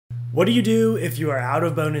What do you do if you are out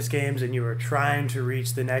of bonus games and you are trying to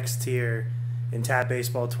reach the next tier in Tap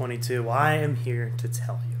Baseball 22? Well, I am here to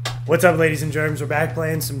tell you. What's up, ladies and germs? We're back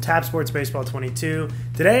playing some Tap Sports Baseball 22.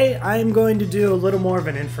 Today, I'm going to do a little more of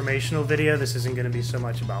an informational video. This isn't going to be so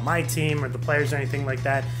much about my team or the players or anything like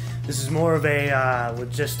that. This is more of a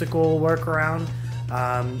logistical workaround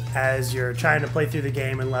as you're trying to play through the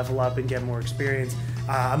game and level up and get more experience.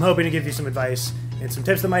 I'm hoping to give you some advice and some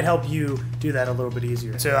tips that might help you do that a little bit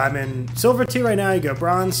easier. So I'm in silver tier right now. You go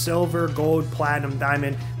bronze, silver, gold, platinum,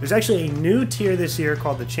 diamond. There's actually a new tier this year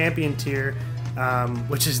called the champion tier,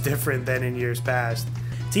 which is different than in years past.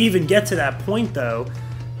 To even get to that point though,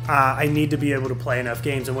 I need to be able to play enough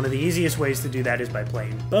games, and one of the easiest ways to do that is by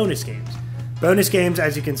playing bonus games. Bonus games,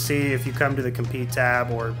 as you can see, if you come to the compete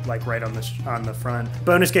tab or like right on the front,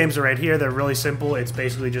 bonus games are right here. They're really simple. It's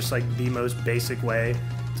basically just like the most basic way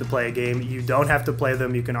to play a game. You don't have to play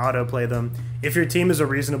them. You can auto play them. If your team is a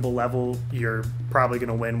reasonable level, you're probably going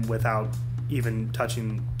to win without even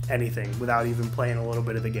touching anything, without even playing a little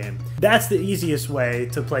bit of the game. That's the easiest way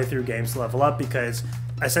to play through games to level up, because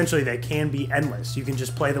essentially they can be endless. You can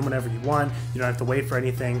just play them whenever you want. You don't have to wait for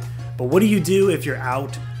anything. But what do you do if you're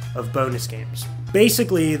out of bonus games?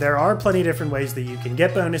 Basically, there are plenty of different ways that you can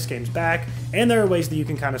get bonus games back, and there are ways that you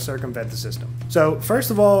can kind of circumvent the system. So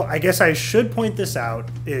first of all, I guess I should point this out,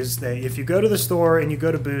 is that if you go to the store and you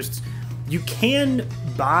go to Boosts, you can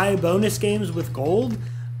buy bonus games with gold.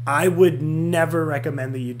 I would never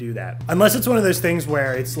recommend that you do that. Unless it's one of those things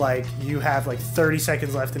where it's like you have like 30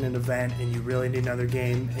 seconds left in an event and you really need another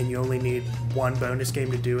game and you only need one bonus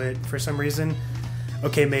game to do it for some reason.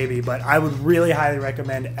 Okay, maybe, but I would really highly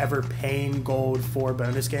recommend ever paying gold for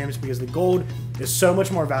bonus games, because the gold is so much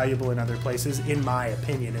more valuable in other places, in my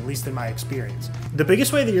opinion, at least in my experience. The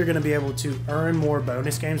biggest way that you're going to be able to earn more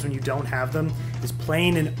bonus games when you don't have them is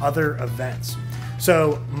playing in other events.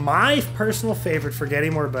 So my personal favorite for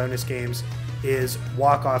getting more bonus games is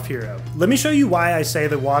Walk-Off Hero. Let me show you why I say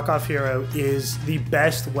that Walk-Off Hero is the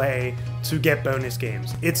best way to get bonus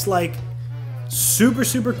games. It's like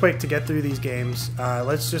super quick to get through these games.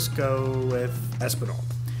 Let's just go with Espinal.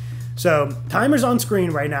 So timer's on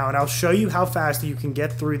screen right now, and I'll show you how fast you can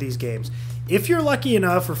get through these games. If you're lucky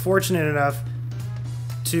enough or fortunate enough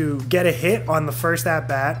to get a hit on the first at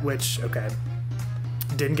bat, which, okay,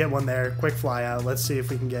 didn't get one there. Quick fly out. Let's see if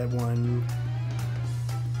we can get one.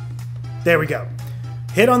 There we go.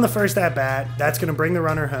 Hit on the first at bat. That's going to bring the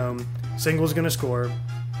runner home. Single's going to score.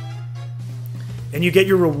 And you get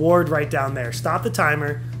your reward right down there. Stop the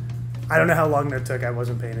timer. I don't know how long that took. I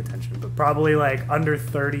wasn't paying attention, but probably like under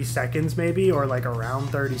 30 seconds maybe, or like around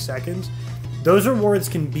 30 seconds. Those rewards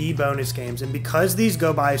can be bonus games, and because these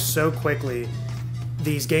go by so quickly,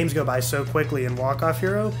 these games go by so quickly in Walk-Off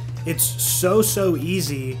Hero, it's so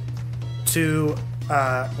easy to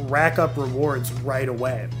rack up rewards right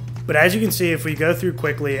away. But as you can see, if we go through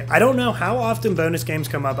quickly, I don't know how often bonus games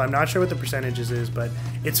come up. I'm not sure what the percentages is, but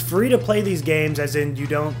it's free to play these games, as in you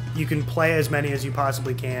can play as many as you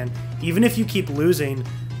possibly can. Even if you keep losing,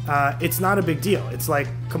 it's not a big deal. It's like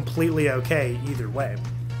completely okay either way.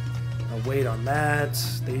 I'll wait on that.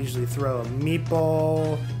 They usually throw a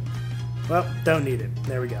meatball. Well, don't need it.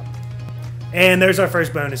 There we go. And there's our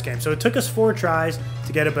first bonus game. So it took us 4 tries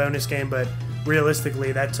to get a bonus game, but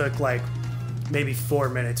realistically that took like maybe 4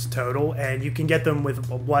 minutes total, and you can get them with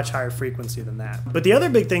a much higher frequency than that. But the other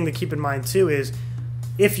big thing to keep in mind too is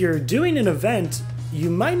if you're doing an event, you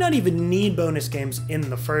might not even need bonus games in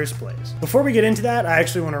the first place. Before we get into that, I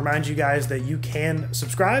actually want to remind you guys that you can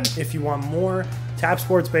subscribe if you want more Tap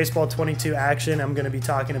Sports Baseball 22 action. I'm going to be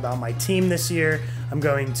talking about my team this year. I'm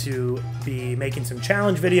going to be making some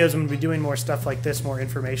challenge videos. I'm going to be doing more stuff like this, more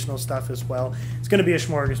informational stuff as well. It's going to be a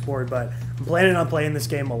smorgasbord, but I'm planning on playing this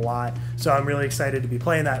game a lot, so I'm really excited to be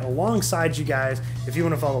playing that alongside you guys. If you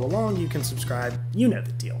want to follow along, you can subscribe. You know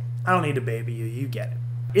the deal. I don't need to baby you. You get it.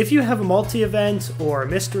 If you have a multi-event or a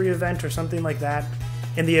mystery event or something like that,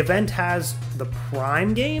 and the event has the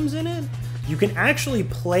Prime games in it, you can actually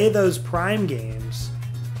play those Prime games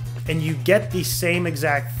and you get the same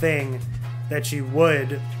exact thing that you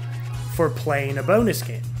would for playing a bonus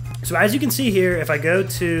game. So as you can see here, if I go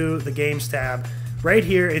to the Games tab, right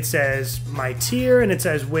here it says my tier, and it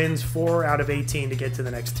says wins 4 out of 18 to get to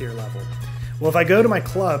the next tier level. Well, if I go to my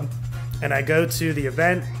club and I go to the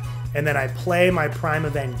event, and then I play my Prime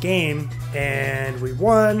event game, and we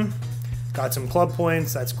won, got some club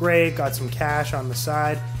points, that's great, got some cash on the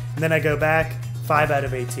side, and then I go back, 5 out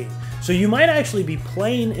of 18. So you might actually be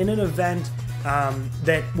playing in an event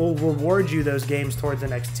that will reward you those games towards the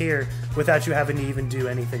next tier without you having to even do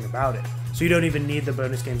anything about it. So you don't even need the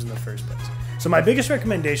bonus games in the first place. So my biggest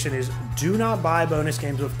recommendation is do not buy bonus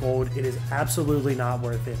games with gold. It is absolutely not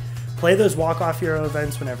worth it. Play those walk-off hero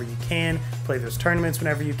events whenever you can, play those tournaments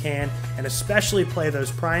whenever you can, and especially play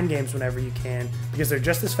those prime games whenever you can, because they're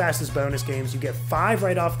just as fast as bonus games. You get 5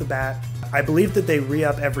 right off the bat. I believe that they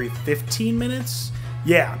re-up every 15 minutes.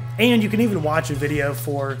 Yeah, and you can even watch a video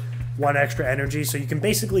for 1 extra energy, so you can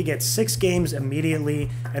basically get 6 games immediately,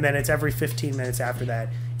 and then it's every 15 minutes after that.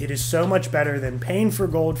 It is so much better than paying for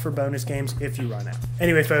gold for bonus games if you run out.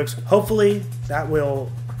 Anyway, folks, hopefully that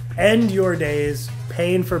will end your days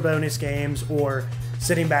paying for bonus games or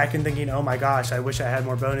sitting back and thinking, oh my gosh, I wish I had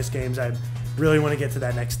more bonus games. I really want to get to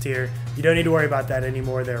that next tier. You don't need to worry about that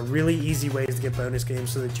anymore. There are really easy ways to get bonus games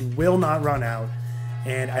so that you will not run out.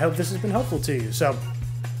 And I hope this has been helpful to you. So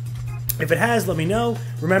if it has, let me know.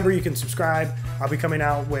 Remember, you can subscribe. I'll be coming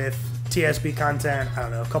out with TSB content, I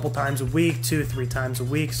don't know, a couple times a week, 2-3 times a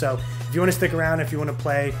week. So if you want to stick around, if you want to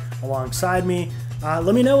play alongside me,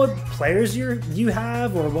 let me know what players you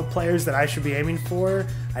have or what players that I should be aiming for.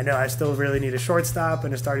 I know I still really need a shortstop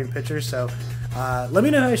and a starting pitcher, so let me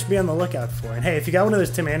know who I should be on the lookout for. And hey, if you got one of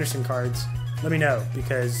those Tim Anderson cards, let me know,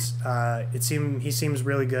 because he seems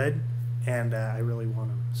really good, and I really want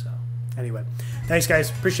him. So anyway, thanks guys,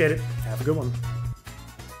 appreciate it. Have a good one.